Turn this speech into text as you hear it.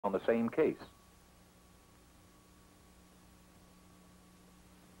on the same case.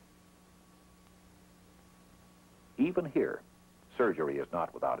 Even here, surgery is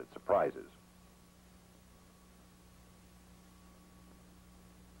not without its surprises.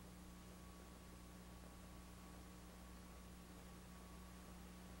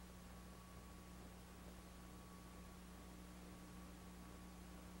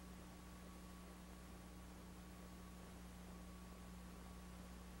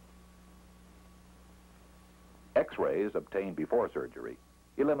 X-rays obtained before surgery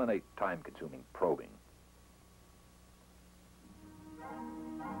eliminate time-consuming probing.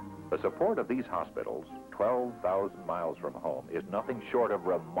 The support of these hospitals, 12,000 miles from home, is nothing short of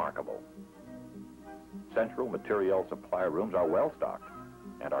remarkable. Central material supply rooms are well stocked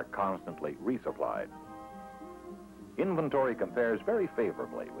and are constantly resupplied. Inventory compares very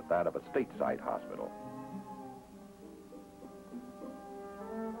favorably with that of a stateside hospital.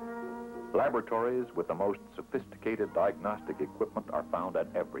 Laboratories with the most sophisticated diagnostic equipment are found at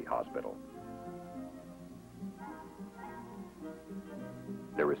every hospital.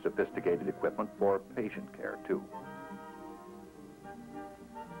 There is sophisticated equipment for patient care, too.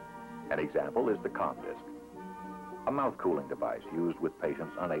 An example is the ComDisc, a mouth cooling device used with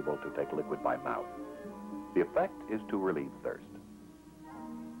patients unable to take liquid by mouth. The effect is to relieve thirst.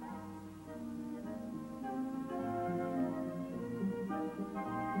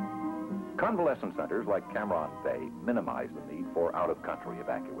 Convalescent centers like Cameron Bay minimize the need for out-of-country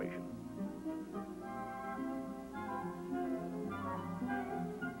evacuation.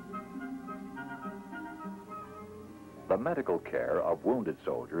 The medical care of wounded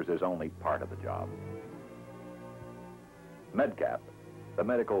soldiers is only part of the job. MedCap, the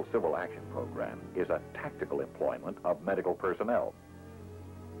Medical Civil Action Program, is a tactical employment of medical personnel.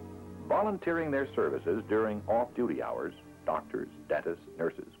 Volunteering their services during off-duty hours, doctors, dentists,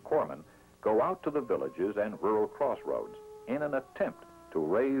 nurses, corpsmen go out to the villages and rural crossroads in an attempt to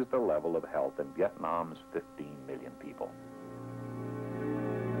raise the level of health in Vietnam's 15 million people.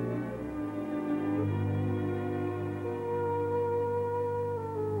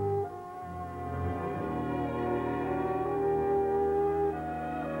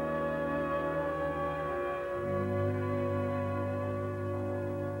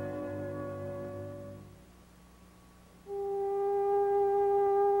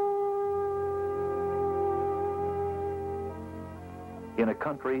 In a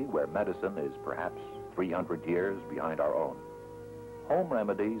country where medicine is perhaps 300 years behind our own, home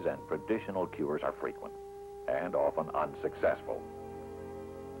remedies and traditional cures are frequent and often unsuccessful.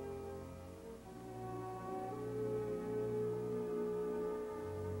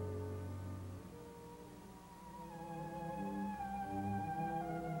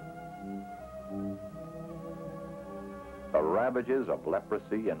 The ravages of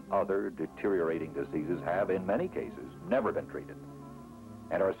leprosy and other deteriorating diseases have, in many cases, never been treated,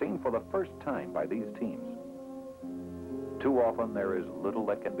 and are seen for the first time by these teams. Too often there is little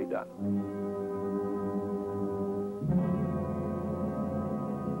that can be done.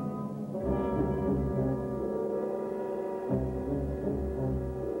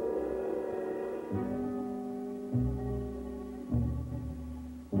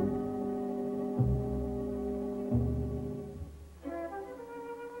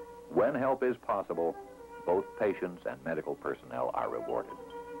 When help is possible, both patients and medical personnel are rewarded.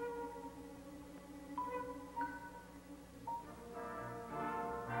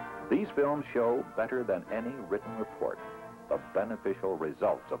 These films show better than any written report the beneficial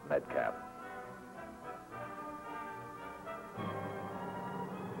results of MedCap.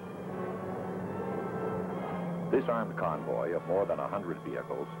 This armed convoy of more than 100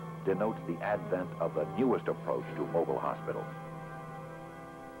 vehicles denotes the advent of the newest approach to mobile hospitals.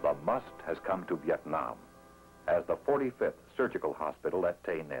 The must has come to Vietnam as the 45th Surgical Hospital at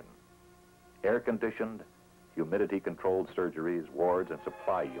Tay Ninh. Air-conditioned, humidity-controlled surgeries, wards, and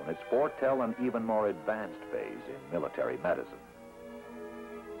supply units foretell an even more advanced phase in military medicine.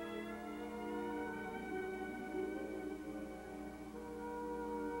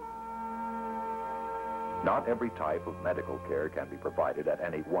 Not every type of medical care can be provided at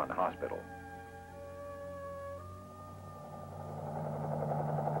any one hospital.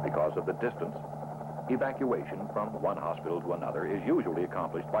 Because of the distance, evacuation from one hospital to another is usually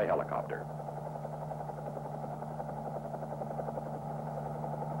accomplished by helicopter.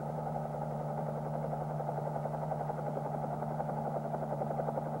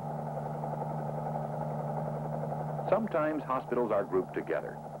 Sometimes hospitals are grouped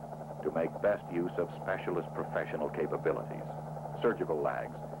together to make best use of specialist professional capabilities, surgical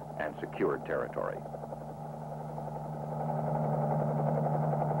lags, and secured territory.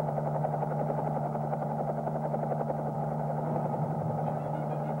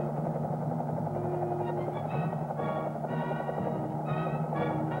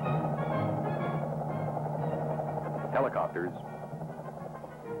 doctors,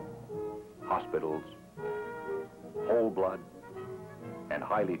 hospitals, whole blood, and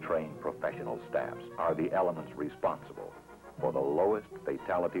highly trained professional staffs are the elements responsible for the lowest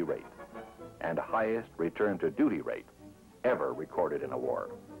fatality rate and highest return to duty rate ever recorded in a war.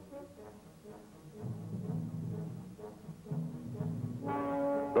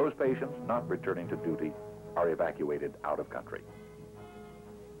 Those patients not returning to duty are evacuated out of country.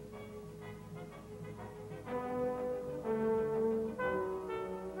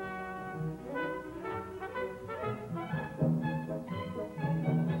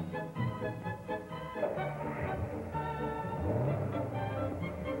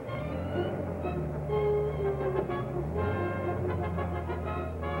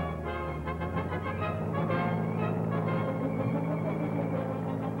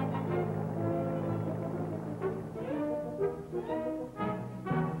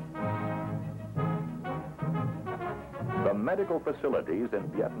 The medical facilities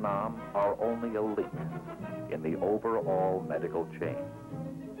in Vietnam are only a link in the overall medical chain.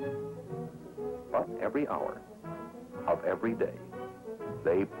 But every hour of every day,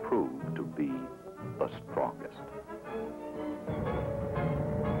 they prove to be the strongest.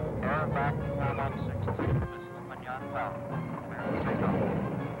 Air back to 116. This is Mignon Tower. Clear takeoff.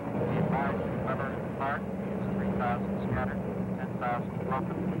 The advised weather part is 3,000 scattered, 10,000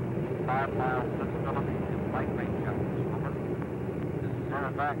 broken, 5 miles visibility, and light rain showers. Air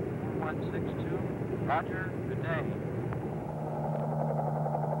back 162. Roger, good day.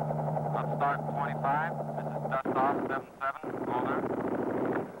 Upstart 25. This is dust off 77. Over.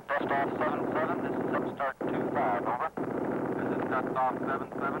 Dust off 77. This is upstart 25. Over. This is dust off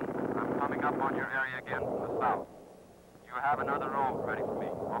 77. I'm coming up on your area again from the south. You have another roll ready for me.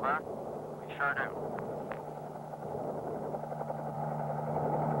 Over. We sure do.